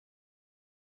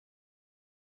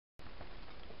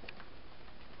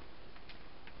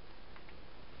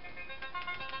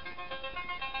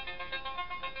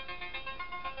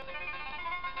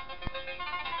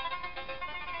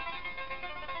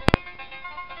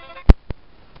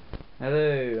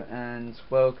Hello and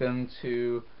welcome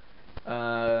to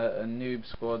a noob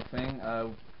squad thing.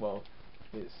 Well,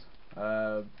 it's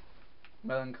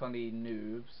melancholy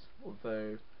noobs.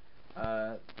 Although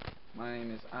my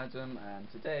name is Adam,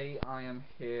 and today I am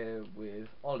here with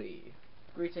Ollie.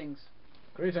 Greetings.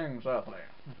 Greetings, Ollie.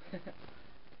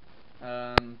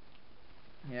 Yeah,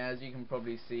 as you can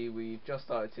probably see, we've just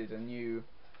started a new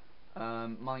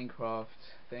Minecraft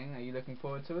thing. Are you looking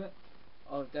forward to it?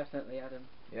 Oh, definitely, Adam.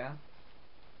 Yeah.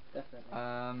 Definitely.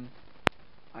 I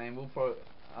mean,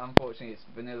 unfortunately it's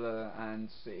vanilla and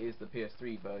it is the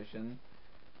PS3 version.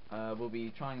 We'll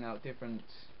be trying out different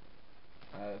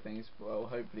things. Well,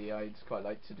 hopefully I'd quite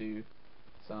like to do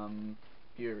some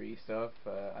Fury stuff,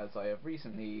 as I have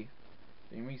recently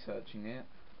been researching it.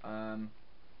 Do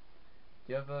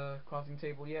you have a crafting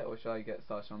table yet, or shall I get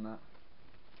started on that?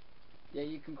 Yeah,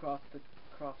 you can craft the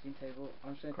crafting table.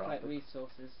 I'm just going to collect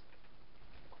resources.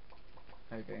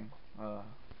 Okay.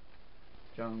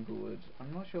 Jungle wood.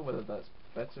 I'm not sure whether that's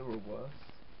better or worse.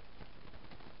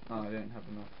 Oh, I don't have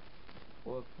enough.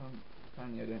 Well,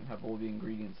 apparently I don't have all the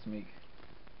ingredients to make.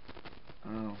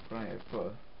 Oh, right, I've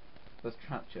got that's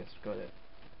trap chest, got it.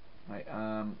 Right,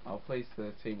 I'll place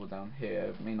the table down here.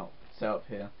 It may not set up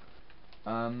here.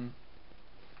 Right,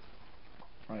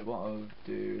 what I'll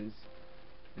do is,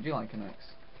 would you like an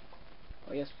axe?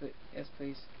 Oh, yes, yes,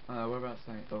 please. Whereabouts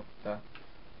are you? Oh, there.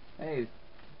 Hey,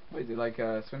 what is it, like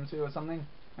a swimsuit or something?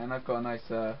 And I've got a nice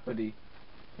hoodie.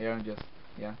 Here,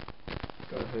 yeah,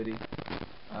 got a hoodie.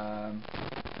 The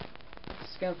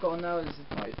skin I've got on now is...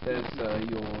 Right, there's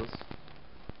yours.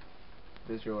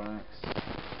 There's your axe.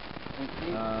 Thank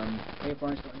you.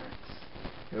 Brian's got an axe.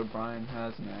 Brian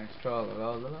has an axe. Tra la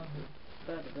la la la.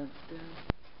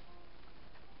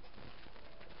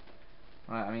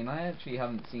 Right, I mean, I actually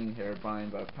haven't seen Brian,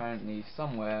 but apparently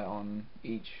somewhere on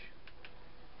each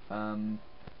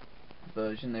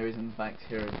version there is in fact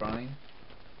Brian.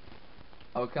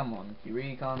 Oh, come on, you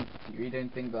really can't, you really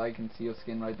don't think that I can see your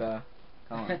skin right there?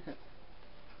 Come on.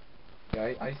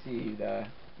 Yeah, I see you there,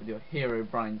 with your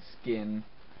Brian skin.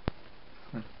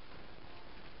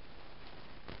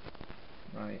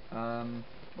 Right,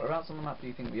 whereabouts on the map do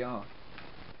you think we are?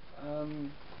 Let's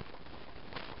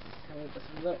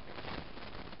have a look.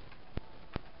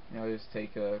 Yeah, I'll just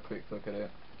take a quick look at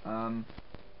it.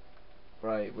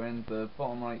 Right, we're in the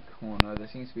bottom right corner. There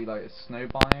seems to be like a snow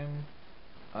biome.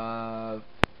 On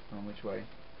which way?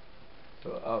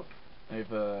 So up,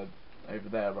 over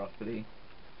there roughly.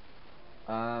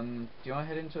 Do you want to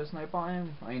head into a snow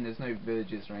biome? I mean, there's no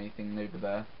villages or anything over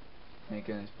there.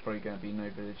 There's probably going to be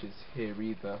no villages here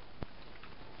either.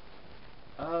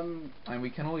 And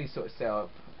we can always sort of set up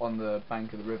on the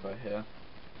bank of the river here,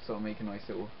 sort of make a nice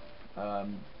little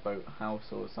boat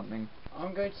house or something.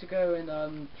 I'm going to go and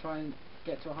try and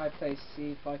get to a high place,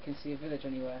 see if I can see a village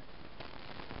anywhere.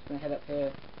 I'm going to head up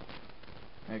here.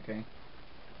 Okay.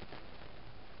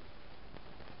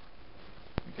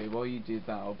 Okay, while you do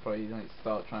that, I'll probably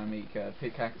start trying to make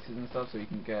pickaxes and stuff so we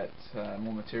can get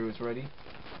more materials ready.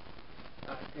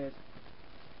 Good.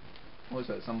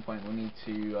 Also, at some point we'll need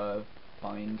to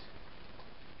find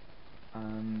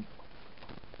some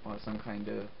kind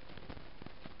of...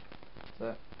 Is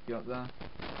that you up there?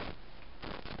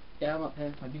 Yeah, I'm up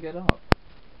here. How'd you get up?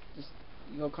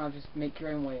 You gotta kind of just make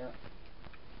your own way up.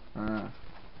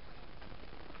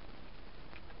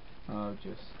 Oh,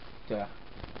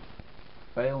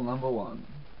 fail number one.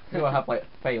 You gotta have like a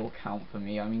fail count for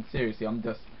me. I mean, seriously, I'm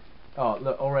just... Oh,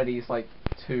 look, already it's like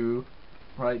 2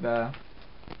 right there.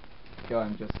 God,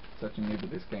 I'm just such a noob at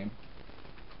this game.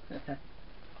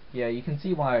 Yeah, you can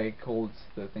see why I called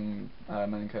the thing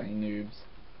Melancholy Noobs.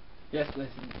 Yes,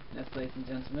 ladies and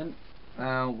gentlemen.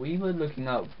 We were looking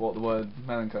up what the word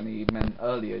melancholy meant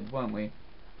earlier, weren't we?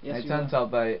 Yes, and it turns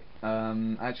out that it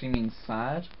actually means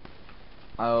sad.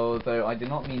 Although I did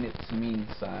not mean it to mean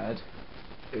sad.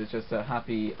 It was just a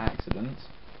happy accident.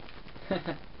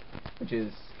 Which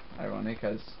is ironic,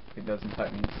 as it does in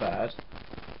fact mean sad.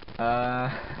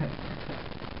 Oh.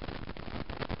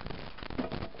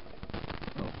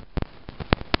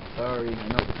 Sorry, I'm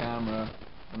not the camera.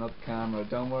 I'm not the camera.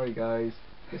 Don't worry, guys.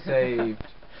 You're saved.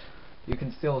 You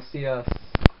can still see us.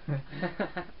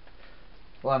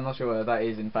 Well, I'm not sure whether that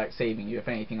is in fact saving you. If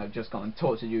anything, I've just gone and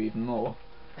tortured you even more.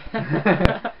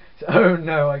 So, oh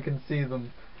no, I can see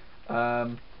them.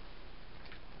 Yeah,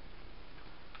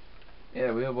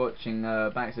 we were watching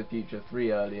Back to the Future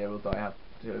 3 earlier, although I have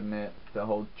to admit, the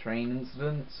whole train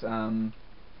incident,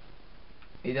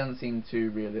 it doesn't seem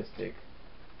too realistic.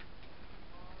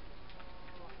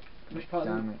 Which part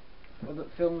Damn it. of the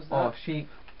film was that? Oh, sheep.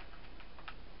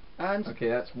 And okay,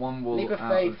 that's one wool leap of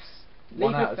out faith. of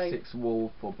 1 Leap out of of faith. 6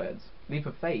 wall for beds. Leap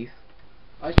of faith?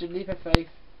 I should leap of faith.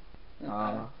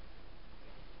 Ah.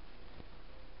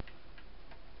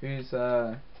 Who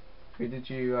did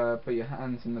you put your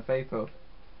hands in the faith of?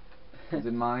 Was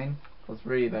it mine? Because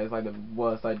really, that is like the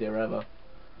worst idea ever.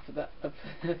 For that, I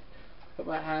put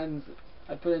my hands.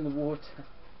 I put in the water.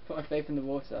 Put my faith in the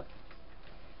water.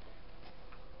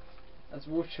 As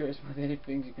water is one of the only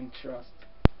things you can trust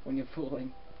when you're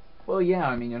falling. Well, yeah,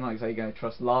 I mean, you're not exactly going to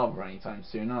trust lava anytime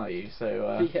soon, are you?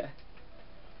 So, Yeah.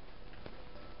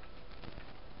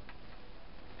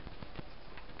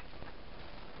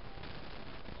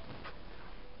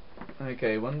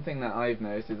 okay, one thing that I've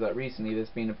noticed is that recently there's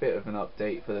been a bit of an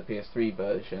update for the PS3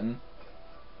 version.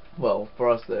 Well, for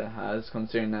us there has,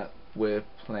 considering that we're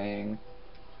playing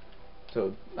sort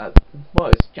of at, well,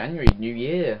 it's January, New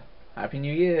Year. Happy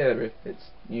New Year if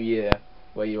it's New Year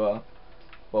where you are.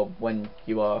 Well, when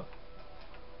you are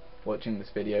watching this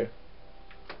video.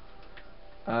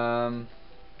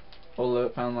 Although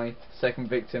I found my second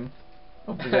victim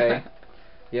of the day.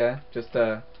 Yeah, just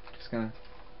gonna.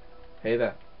 Hey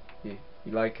there. You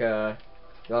like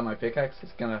my pickaxe?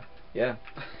 It's gonna, yeah.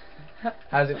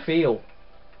 How's it feel?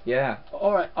 Yeah.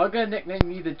 Alright, I'm gonna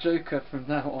nickname you the Joker from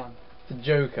now on. The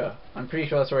Joker. I'm pretty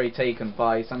sure that's already taken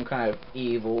by some kind of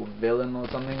evil villain or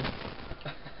something.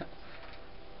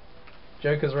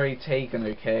 Joker's already taken,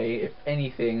 okay. If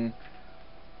anything,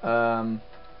 I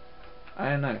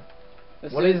don't know.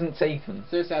 What isn't taken?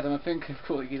 Seriously, Adam, I think I've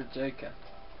called you the Joker.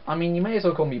 I mean, you may as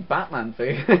well call me Batman for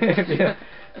yeah.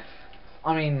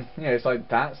 I mean, you know, it's like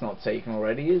that's not taken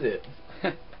already, is it?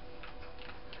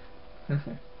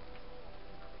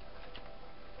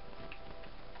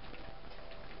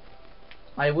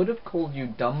 I would have called you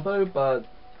Dumbo, but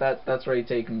that's already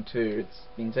taken too. It's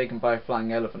been taken by a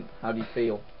flying elephant. How do you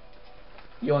feel?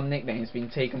 Your nickname's been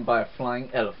taken by a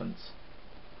flying elephant.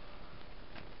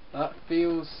 That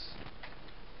feels...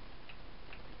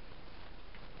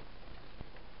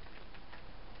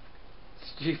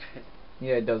 stupid.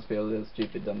 Yeah, it does feel a little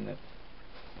stupid, doesn't it?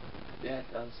 Yeah, it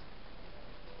does.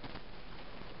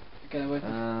 Okay, wait.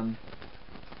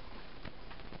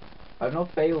 I've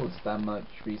not failed that much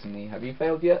recently. Have you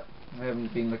failed yet? I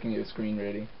haven't been looking at your screen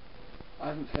really. I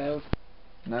haven't failed.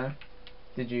 No?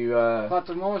 Did you But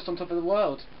I'm almost on top of the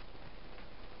world.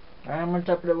 I'm on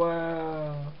top of the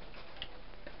world.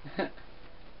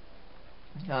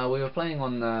 We were playing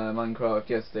on Minecraft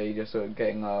yesterday, just sort of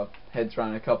getting our heads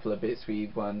around a couple of bits we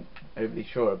weren't overly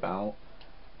sure about.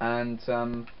 And,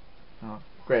 oh,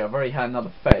 great, I've already had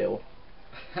another fail.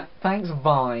 Thanks,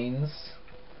 Vines.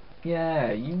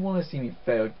 Yeah, you want to see me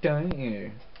fail, don't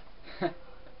you?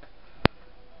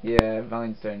 Yeah,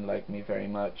 Vines don't like me very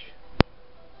much.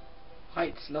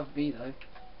 Heights love me though.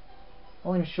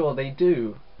 Well, I'm sure they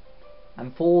do.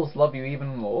 And falls love you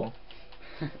even more.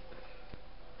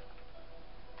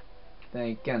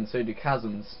 Then again, so do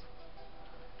chasms.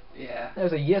 Yeah. There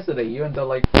was a yesterday you ended up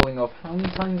like falling off. How many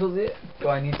times was it? Do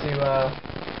I need to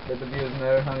let the viewers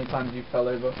know how many times you fell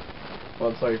over?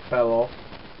 Well, sorry, fell off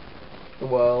the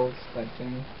world, that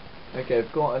thing. Okay,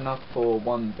 I've got enough for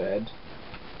one bed.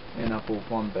 Enough for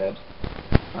one bed.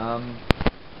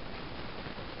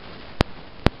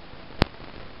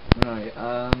 Right,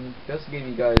 just to give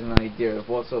you guys an idea of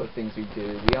what sort of things we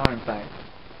do, we are in fact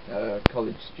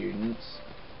college students.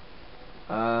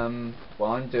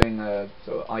 Well, I'm doing a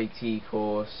sort of IT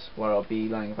course where I'll be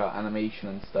learning about animation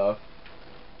and stuff.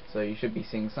 So you should be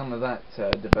seeing some of that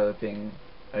developing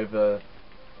over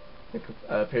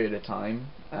the period of time.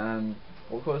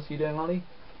 What course are you doing, Ollie?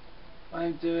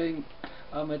 I'm doing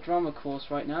a drama course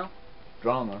right now.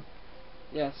 Drama.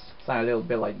 Yes. Sound a little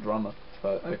bit like drummer,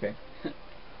 but okay.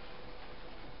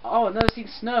 Oh, I've never seen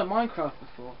snow in Minecraft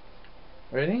before.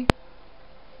 Really?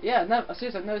 Yeah, no,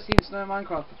 seriously, I've never seen snow in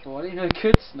Minecraft before. I didn't know it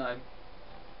could snow.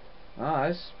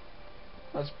 Ah,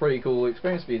 that's a pretty cool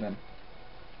experience for you then.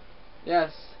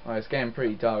 Yes. Oh, it's getting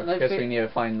pretty dark. And I Guess think- we need to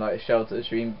find like a shelter.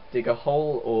 Should we dig a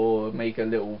hole or make a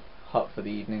little hut for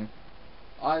the evening?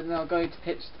 I'm now going to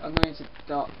pitch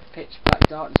black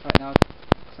darkness right now.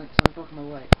 Something's blocking my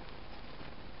way.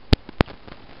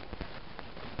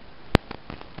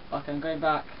 Okay, I'm going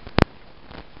back.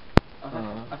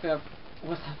 I think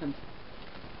what's happened?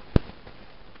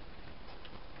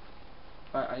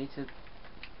 Right, I need to.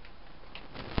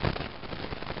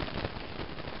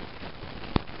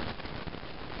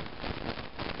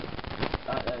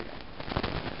 There we go.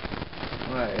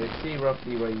 Right, I see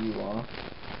roughly where you are.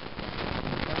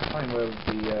 I'm trying to find where the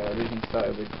originally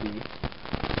started with the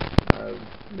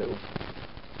little.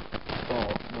 Oh,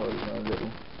 what was it?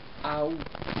 Little. Ow.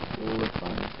 All the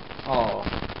fun. Oh,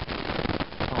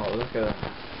 look at that.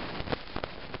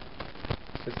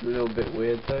 It's a little bit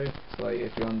weird though. It's like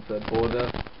if you're on the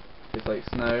border, it's like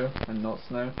snow and not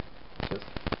snow. Just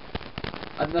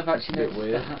I've never actually a bit noticed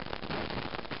weird.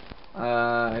 that.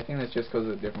 I think that's just because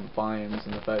of different biomes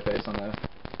and the fact that it's on a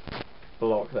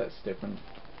block that's different.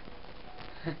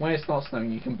 When it's not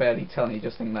snowing, you can barely tell, and you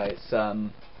just think that it's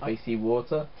icy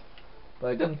water. But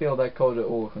it doesn't feel that cold at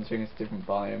all, considering it's a different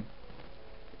biome.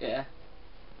 Yeah.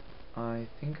 I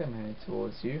think I'm headed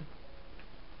towards you.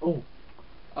 Oh,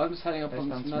 I'm just heading up I on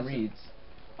found this some massive. reeds.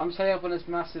 I'm just heading up on this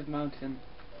massive mountain.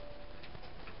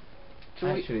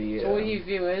 Actually, to all you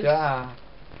viewers, ah,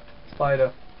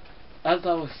 spider. as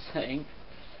I was saying,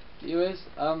 viewers,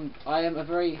 I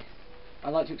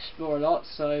like to explore a lot,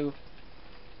 so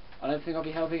I don't think I'll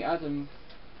be helping Adam.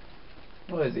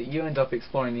 What is it? You end up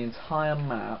exploring the entire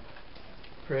map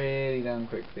pretty damn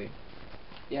quickly.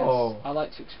 Yes, Oh. I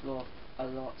like to explore a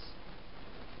lot.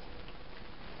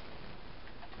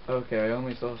 Okay, I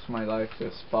almost lost my life to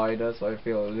a spider, so I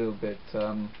feel a little bit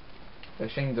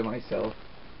ashamed of myself.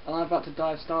 And I'm about to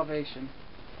die of starvation.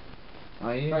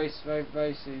 Are you?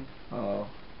 Very soon. Oh.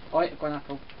 Oh, wait, I've got an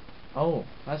apple. Oh,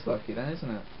 that's lucky then, isn't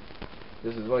it?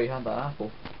 This is why you had that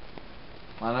apple.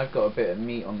 And I've got a bit of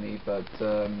meat on me, but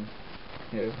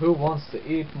you know, who wants to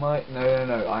eat my? No,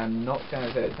 I am not going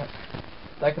to say it.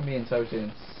 That can be interpreted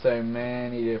in so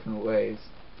many different ways.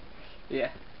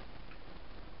 Yeah.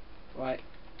 Right.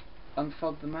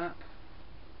 Unfold the map.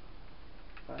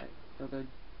 Right. I'll go.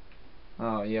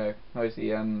 Oh yeah,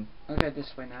 obviously I'll go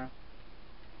this way now.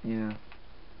 yeah.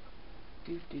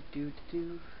 Do do do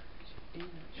do do.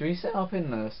 Should we set up in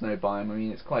the snow biome? I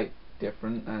mean, it's quite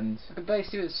different, and I can barely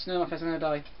see with the snow. My face, I'm gonna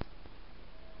die.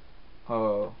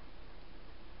 oh,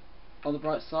 On the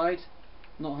bright side,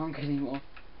 not hungry anymore.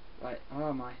 Right, where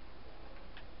am I?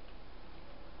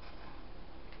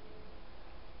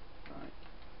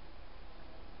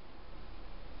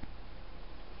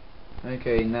 Right.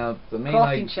 okay. Now the main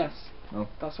Crafting chest. Oh.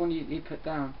 That's one you put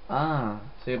down. Ah,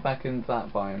 so you're back into that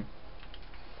biome.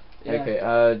 Yeah.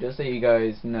 Okay, just so you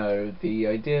guys know, the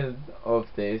idea of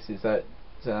this is that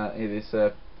this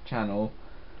channel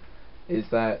is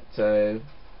that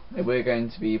we're going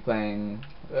to be playing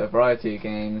a variety of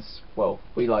games. Well,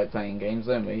 we like playing games,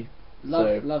 don't we?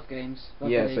 Love games. Love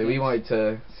yeah, video so we games. wanted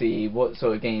to see what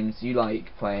sort of games you like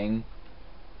playing.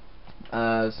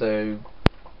 So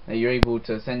you're able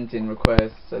to send in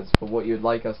requests as for what you'd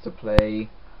like us to play,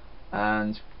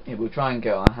 and we'll try and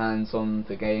get our hands on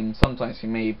the game. Sometimes we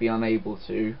may be unable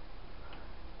to.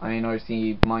 I mean,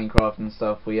 obviously Minecraft and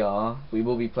stuff we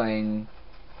will be playing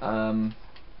both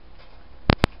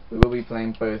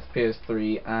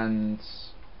PS3 and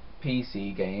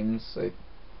PC games, so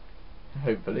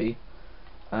hopefully,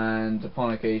 and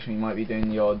upon occasion we might be doing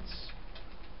the odds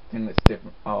thing that's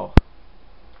different.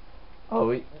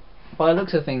 By the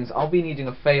looks of things, I'll be needing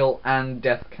a fail and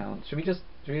death count. Should we just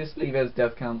leave it as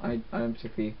death count? I don't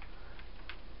particularly.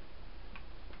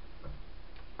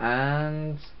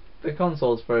 And the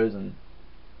console's frozen.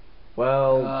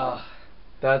 Well,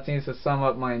 that seems to sum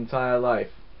up my entire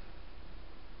life.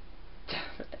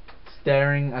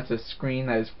 Staring at a screen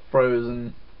that is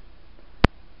frozen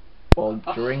while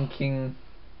drinking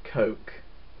Coke.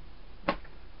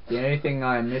 The only thing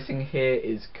I am missing here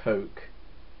is Coke.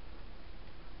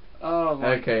 Oh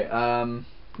my Okay, God.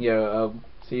 yeah,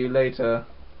 see you later.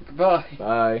 Goodbye.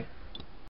 Bye.